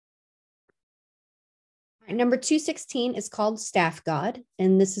All right, number 216 is called Staff God,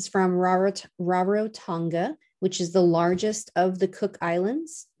 and this is from Rarotonga, which is the largest of the Cook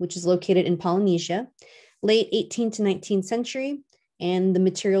Islands, which is located in Polynesia, late 18th to 19th century, and the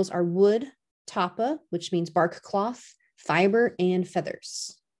materials are wood, tapa, which means bark cloth, fiber, and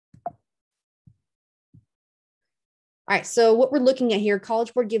feathers. All right, so what we're looking at here,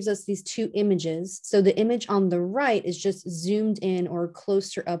 College Board gives us these two images. So the image on the right is just zoomed in or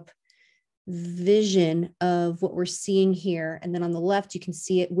closer up vision of what we're seeing here. And then on the left, you can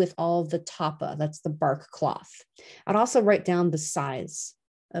see it with all of the tapa, that's the bark cloth. I'd also write down the size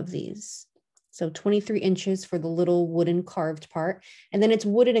of these. So 23 inches for the little wooden carved part. And then it's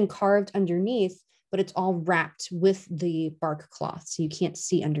wooded and carved underneath, but it's all wrapped with the bark cloth. So you can't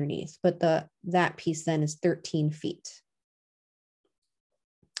see underneath, but that piece then is 13 feet.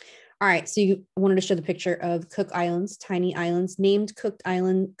 All right, so I wanted to show the picture of Cook Islands, tiny islands, named Cook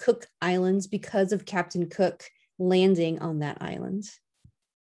Islands because of Captain Cook landing on that island.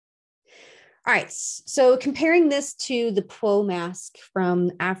 All right, so comparing this to the Po mask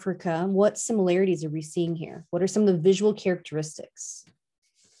from Africa, what similarities are we seeing here? What are some of the visual characteristics?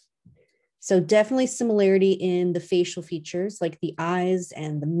 So definitely similarity in the facial features, like the eyes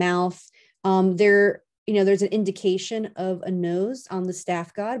and the mouth. There's an indication of a nose on the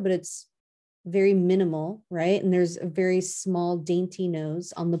staff god, but it's very minimal, right? And there's a very small, dainty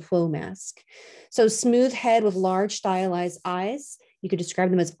nose on the Po mask. So smooth head with large stylized eyes. You could describe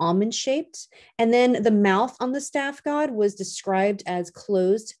them as almond shaped. And then the mouth on the staff god was described as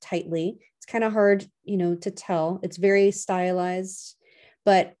closed tightly. It's kind of hard, to tell. It's very stylized,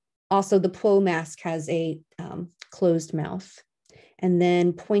 but also the Po mask has a closed mouth. And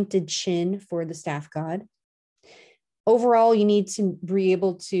then pointed chin for the staff god. Overall, you need to be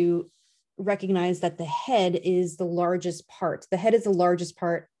able to recognize that the head is the largest part. The head is the largest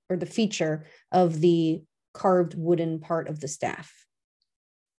part or the feature of the carved wooden part of the staff.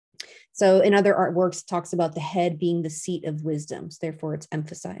 So in other artworks, it talks about the head being the seat of wisdom. So therefore, it's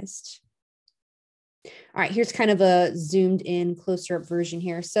emphasized. All right, here's kind of a zoomed in, closer up version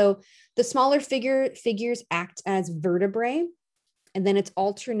here. So the smaller figures act as vertebrae. And then it's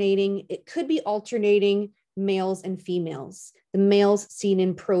alternating. It could be alternating males and females. The males seen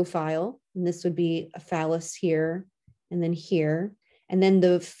in profile, and this would be a phallus here and then here. And then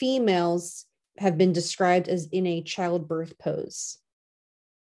the females have been described as in a childbirth pose.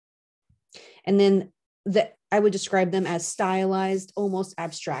 And then I would describe them as stylized, almost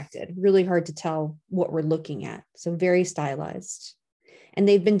abstracted. Really hard to tell what we're looking at. So very stylized. And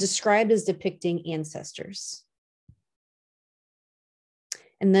they've been described as depicting ancestors.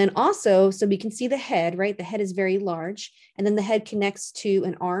 And then also, so we can see the head, right? The head is very large. And then the head connects to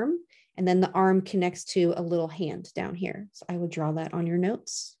an arm. And then the arm connects to a little hand down here. So I would draw that on your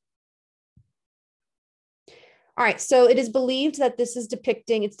notes. All right, so it is believed that this is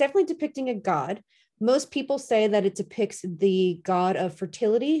it's definitely depicting a god. Most people say that it depicts the god of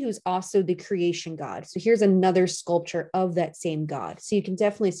fertility, who's also the creation god. So here's another sculpture of that same god. So you can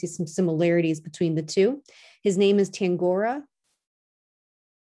definitely see some similarities between the two. His name is Tangora.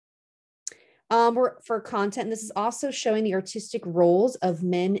 For content, this is also showing the artistic roles of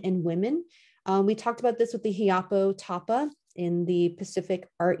men and women. We talked about this with the Hiapo Tapa in the Pacific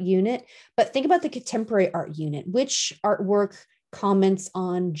Art Unit, but think about the Contemporary Art Unit. Which artwork comments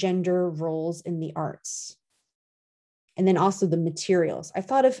on gender roles in the arts? And then also the materials. I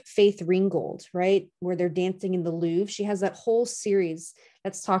thought of Faith Ringgold, right? Where they're dancing in the Louvre. She has that whole series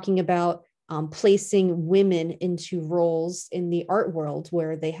that's talking about placing women into roles in the art world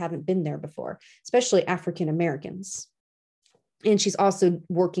where they haven't been there before, especially African Americans. And she's also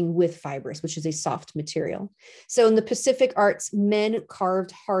working with fibrous, which is a soft material. So in the Pacific arts, men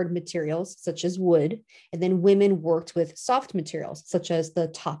carved hard materials, such as wood, and then women worked with soft materials, such as the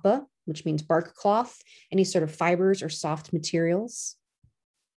tapa, which means bark cloth, any sort of fibers or soft materials.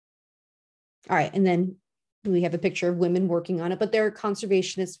 All right, and then we have a picture of women working on it, but there are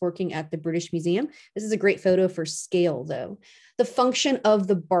conservationists working at the British Museum. This is a great photo for scale, though. The function of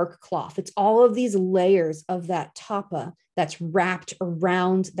the bark cloth, it's all of these layers of that tapa that's wrapped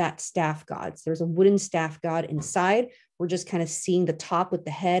around that staff god. So there's a wooden staff god inside. We're just kind of seeing the top with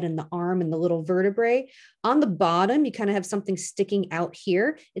the head and the arm and the little vertebrae. On the bottom, you kind of have something sticking out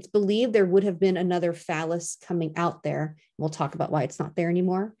here. It's believed there would have been another phallus coming out there. We'll talk about why it's not there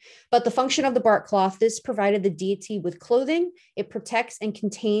anymore. But the function of the bark cloth, this provided the deity with clothing. It protects and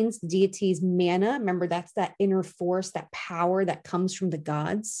contains the deity's mana. Remember, that's that inner force, that power that comes from the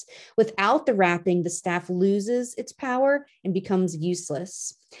gods. Without the wrapping, the staff loses its power and becomes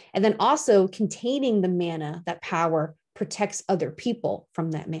useless. And then also containing the mana, that power, protects other people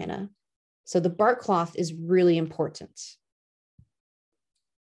from that mana. So the bark cloth is really important.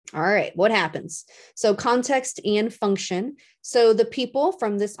 All right, what happens? So context and function. So the people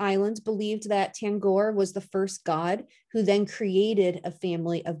from this island believed that Tangor was the first god who then created a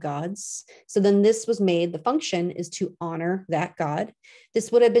family of gods. So then this was made, the function is to honor that god. This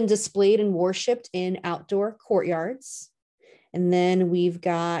would have been displayed and worshipped in outdoor courtyards. And then we've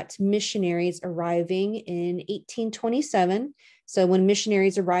got missionaries arriving in 1827. So when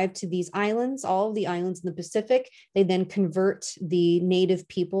missionaries arrived to these islands, all of the islands in the Pacific, they then convert the native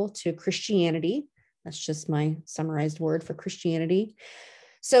people to Christianity. That's just my summarized word for Christianity.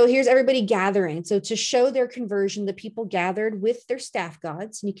 So here's everybody gathering. So to show their conversion, the people gathered with their staff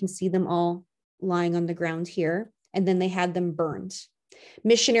gods, and you can see them all lying on the ground here. And then they had them burned.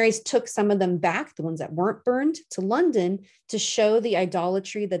 Missionaries took some of them back, the ones that weren't burned, to London to show the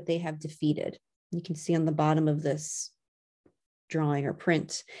idolatry that they have defeated. You can see on the bottom of this drawing or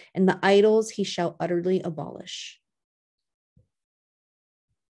print, and the idols he shall utterly abolish.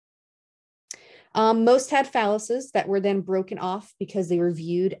 Most had phalluses that were then broken off because they were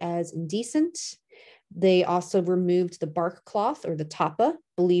viewed as indecent. They also removed the bark cloth or the tapa,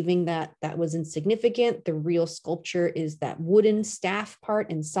 believing that that was insignificant. The real sculpture is that wooden staff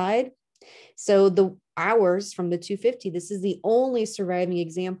part inside. So the ours from the 250, this is the only surviving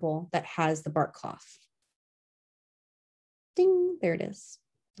example that has the bark cloth. Ding, there it is,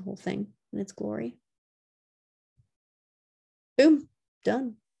 the whole thing in its glory. Boom,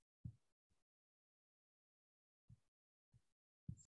 done.